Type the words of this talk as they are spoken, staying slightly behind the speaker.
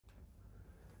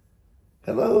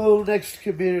Hello, next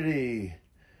community.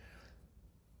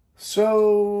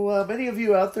 So many of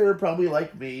you out there are probably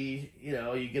like me.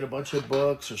 You get a bunch of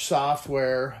books or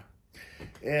software,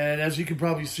 and as you can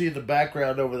probably see in the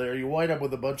background over there, you wind up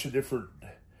with a bunch of different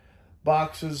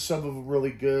boxes, some of them really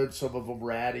good, some of them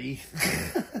ratty.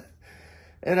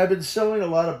 And I've been selling a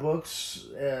lot of books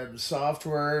and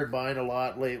software and buying a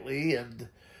lot lately, and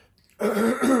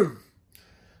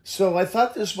so I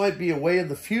thought this might be a way in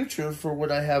the future for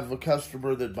when I have a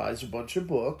customer that buys a bunch of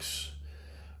books,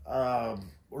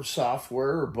 or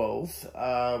software, or both,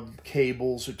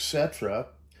 cables, etc.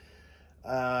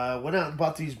 Went out and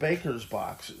bought these baker's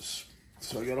boxes.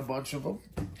 So I got a bunch of them,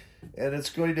 and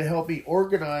it's going to help me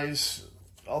organize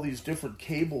all these different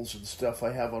cables and stuff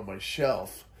I have on my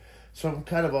shelf. So I'm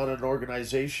kind of on an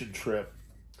organization trip,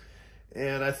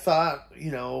 and I thought,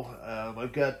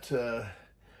 I've got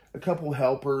a couple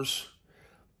helpers,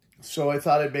 so I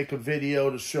thought I'd make a video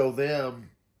to show them,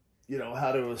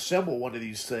 how to assemble one of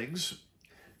these things,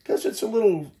 because it's a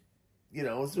little,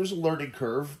 there's a learning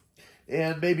curve,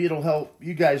 and maybe it'll help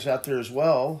you guys out there as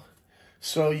well.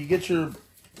 So you get your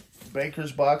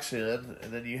baker's box in,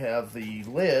 and then you have the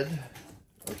lid,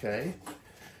 okay,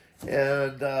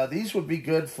 and these would be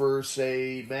good for,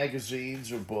 say,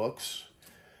 magazines or books.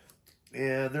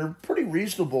 And they're pretty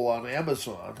reasonable on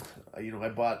Amazon.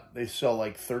 They sell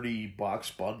like 30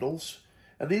 box bundles.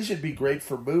 And these would be great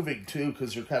for moving too,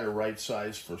 because they're kind of right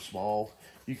size for small.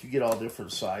 You can get all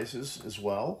different sizes as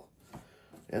well.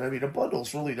 And a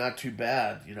bundle's really not too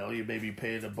bad. You may be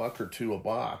paying $1 or $2 a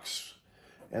box.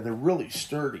 And they're really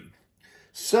sturdy.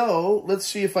 So let's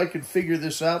see if I can figure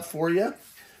this out for you.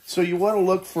 So you want to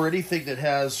look for anything that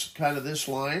has kind of this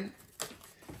line.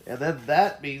 And then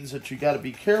that means that you got to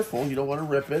be careful. You don't want to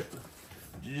rip it.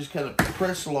 You just kind of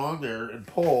press along there and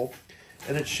pull,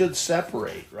 and it should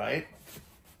separate, right?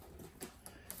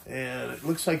 And it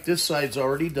looks like this side's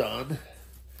already done.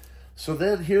 So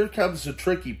then here comes the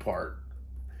tricky part,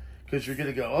 because you're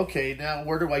going to go, okay, now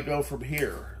where do I go from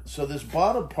here? So this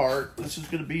bottom part, this is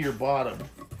going to be your bottom.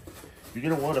 You're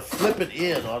going to want to flip it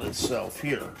in on itself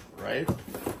here, right?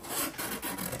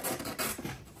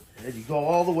 And you go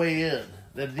all the way in.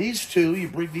 Then these two, you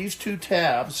bring these two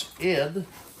tabs in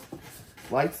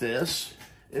like this.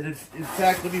 And in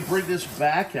fact, let me bring this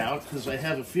back out, because I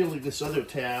have a feeling this other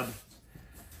tab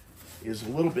is a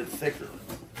little bit thicker.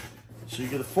 So you're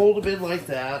going to fold them in like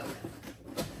that.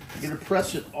 You're going to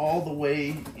press it all the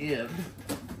way in.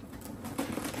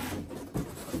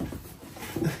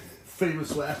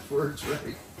 Famous last words,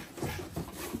 right?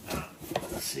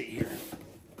 Let's see here.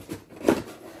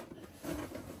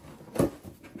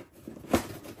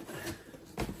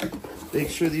 Make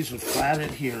sure these are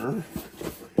flattened here.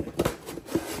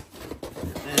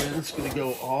 And it's going to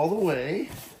go all the way.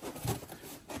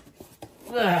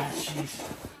 Ah, jeez.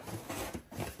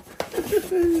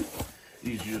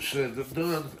 Easier said than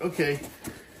done. Okay.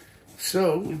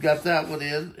 So, we've got that one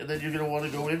in, and then you're going to want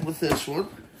to go in with this one.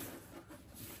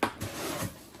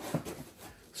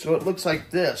 So it looks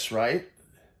like this, right?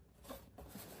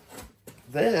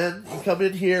 Then you come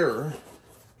in here,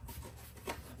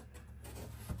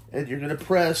 and you're going to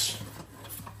press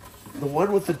the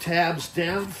one with the tabs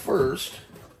down first,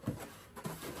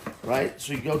 right?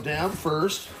 So you go down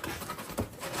first.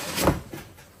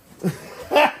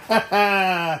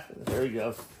 There you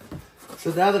go.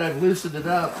 So now that I've loosened it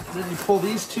up, then you pull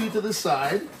these two to the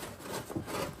side,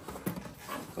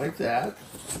 like that.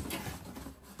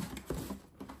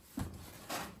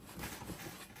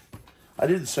 I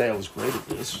didn't say I was great at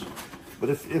this, but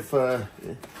if an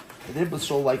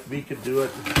imbecile like me can do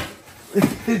it,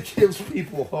 it gives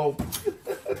people hope.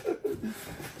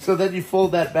 So then you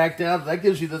fold that back down. That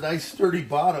gives you the nice sturdy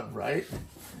bottom, right?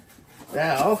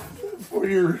 Now, for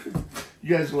you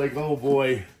guys are like, oh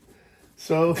boy.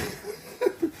 So,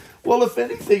 well, if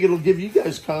anything, it'll give you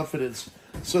guys confidence.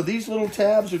 So these little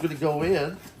tabs are going to go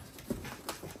in.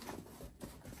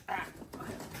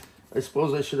 I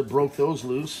suppose I should have broke those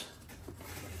loose.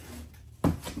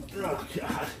 Oh,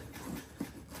 God.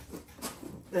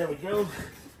 There we go.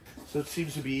 So it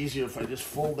seems to be easier if I just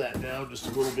fold that down just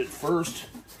a little bit first,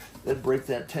 then break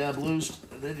that tab loose,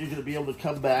 and then you're going to be able to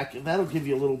come back, and that'll give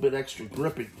you a little bit extra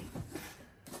gripping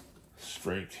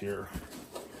strength here.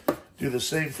 Do the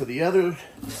same for the other.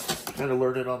 Kind of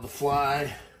learn it on the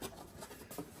fly.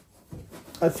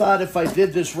 I thought if I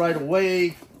did this right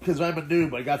away, because I'm a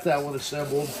noob, I got that one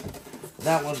assembled.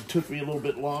 That one took me a little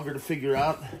bit longer to figure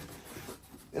out.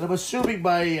 And I'm assuming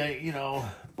by,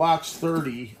 box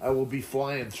 30, I will be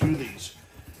flying through these.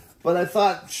 But I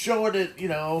thought showing it,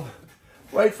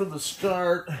 right from the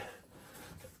start,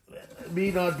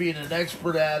 me not being an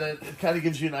expert at it, it kind of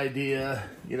gives you an idea.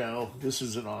 You know, this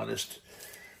is an honest,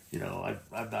 you know,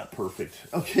 I'm not perfect.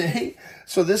 Okay,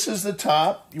 so this is the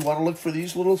top. You want to look for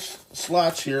these little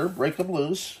slots here. Break them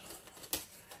loose.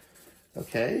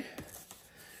 Okay.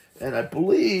 And I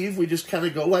believe we just kind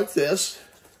of go like this.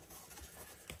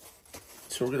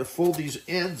 So we're going to fold these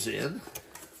ends in.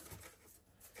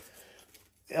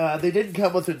 They didn't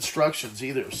come with instructions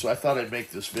either, so I thought I'd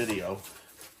make this video.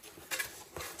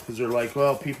 Because they're like,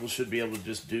 well, people should be able to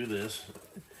just do this.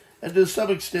 And to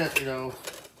some extent, you know,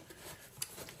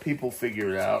 people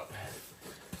figure it out.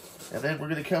 And then we're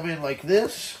going to come in like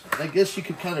this. And I guess you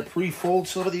could kind of pre-fold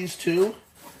some of these too.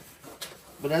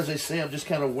 But as I say, I'm just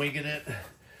kind of winging it.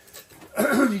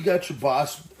 You got your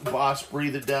boss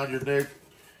breathing down your neck.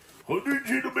 I need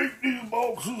you to make these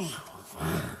boxes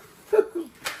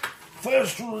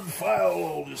faster and file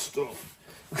all this stuff.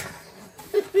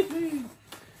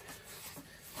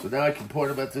 So now I can point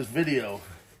them at this video.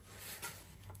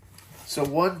 So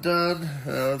one done.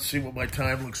 Let's see what my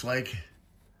time looks like.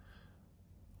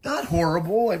 Not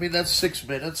horrible. I mean, that's 6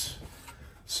 minutes.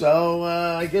 So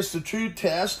I guess the true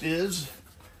test is,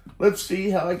 let's see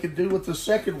how I can do with the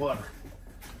second one.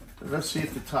 And let's see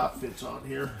if the top fits on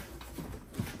here.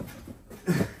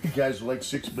 You guys are like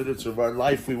 6 minutes of our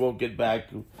life we won't get back.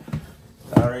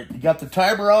 All right, you got the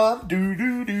timer on? Do,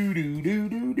 do, do, do, do,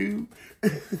 do, do.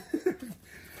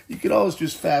 You can always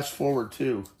just fast forward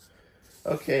too.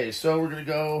 Okay, so we're going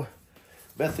to go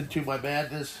method to my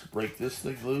madness. Break this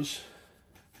thing loose.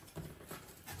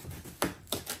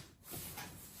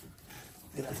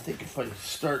 And I think if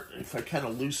I kind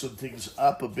of loosen things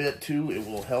up a bit too, it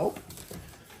will help.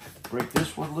 Break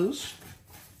this one loose.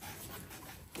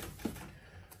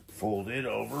 Fold it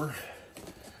over.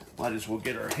 Might as well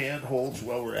get our handholds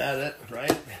while we're at it,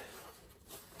 right?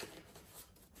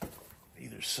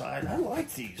 Either side. I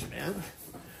like these, man.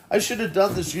 I should have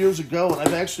done this years ago, and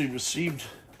I've actually received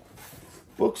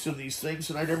books of these things,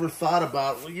 and I never thought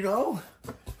about, well, you know,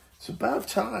 it's about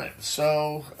time.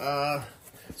 So,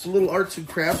 it's a little arts and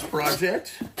crafts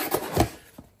project.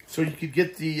 So you could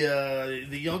get the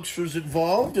youngsters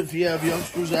involved if you have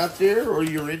youngsters out there, or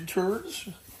your interns.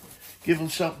 Give them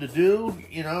something to do,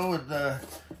 you know, and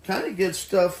kind of get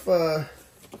stuff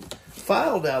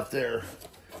filed out there.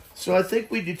 So I think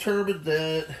we determined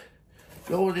that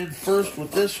going in first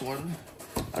with this one,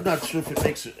 I'm not sure if it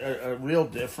makes a real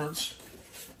difference.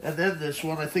 And then this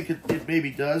one, I think it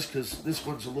maybe does, because this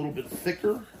one's a little bit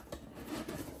thicker.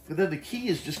 And then the key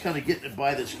is just kind of getting it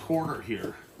by this corner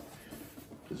here.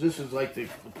 Because this is like the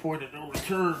point of no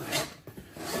return.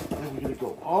 And we're going to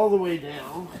go all the way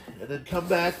down. And then come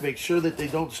back, make sure that they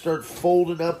don't start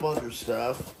folding up under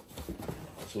stuff.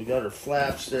 So we got our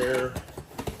flaps there.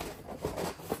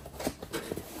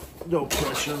 No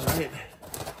pressure, right?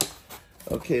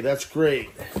 Okay, that's great.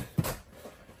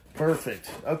 Perfect.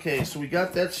 Okay, so we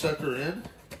got that sucker in.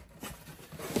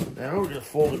 Now we're going to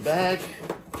fold it back.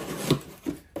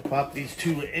 Pop these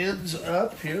two ends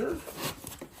up here.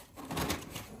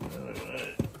 All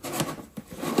right.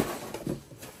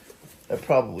 I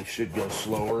probably should go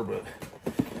slower, but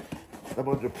I'm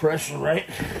under pressure, right?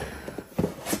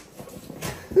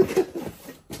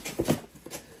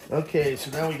 Okay,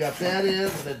 so now we got that in,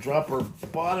 and then drop our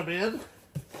bottom in.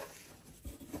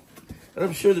 And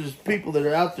I'm sure there's people that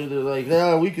are out there that are like,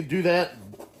 no, we can do that.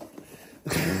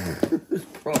 It's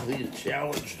probably a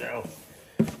challenge now.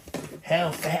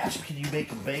 How fast can you make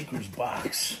a banker's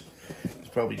box? It's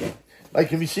probably, like,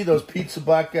 have you seen those pizza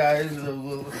box guys?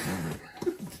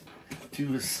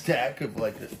 Do a stack of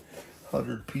like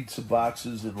 100 pizza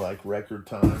boxes in like record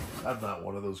time. I'm not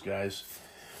one of those guys.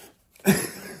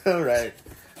 All right.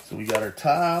 So we got our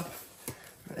top,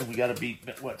 and we got to beat,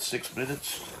 what, 6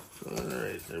 minutes? All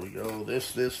right, there we go.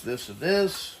 This, and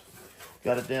this.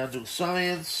 Got it down to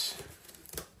science.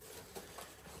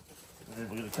 And then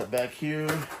we're going to come back here,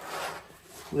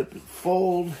 flip and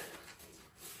fold.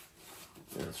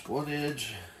 That's one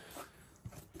edge.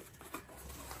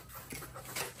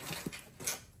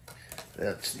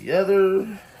 That's the other.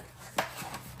 And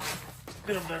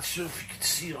I'm not sure if you can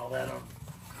see all that on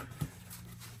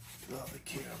the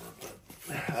camera, but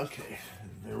okay,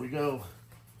 there we go.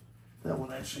 That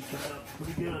one actually turned out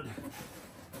pretty good.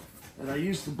 And I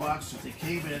used the box that they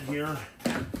came in here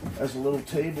as a little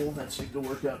table. That seemed to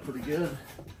work out pretty good.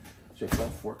 Check all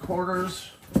four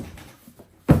corners.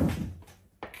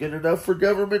 Good enough for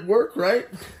government work, right?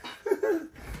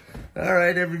 All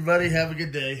right, everybody, have a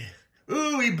good day.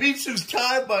 Ooh, he beats his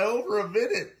time by over a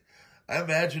minute. I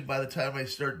imagine by the time I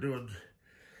start doing,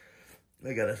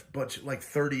 I got a bunch, like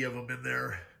 30 of them in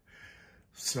there.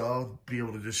 So I'll be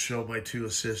able to just show my two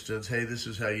assistants, hey, this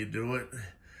is how you do it.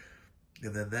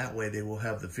 And then that way they will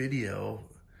have the video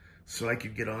so I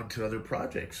can get on to other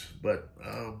projects. But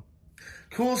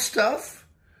cool stuff.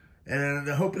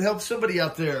 And I hope it helps somebody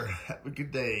out there. Have a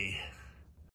good day.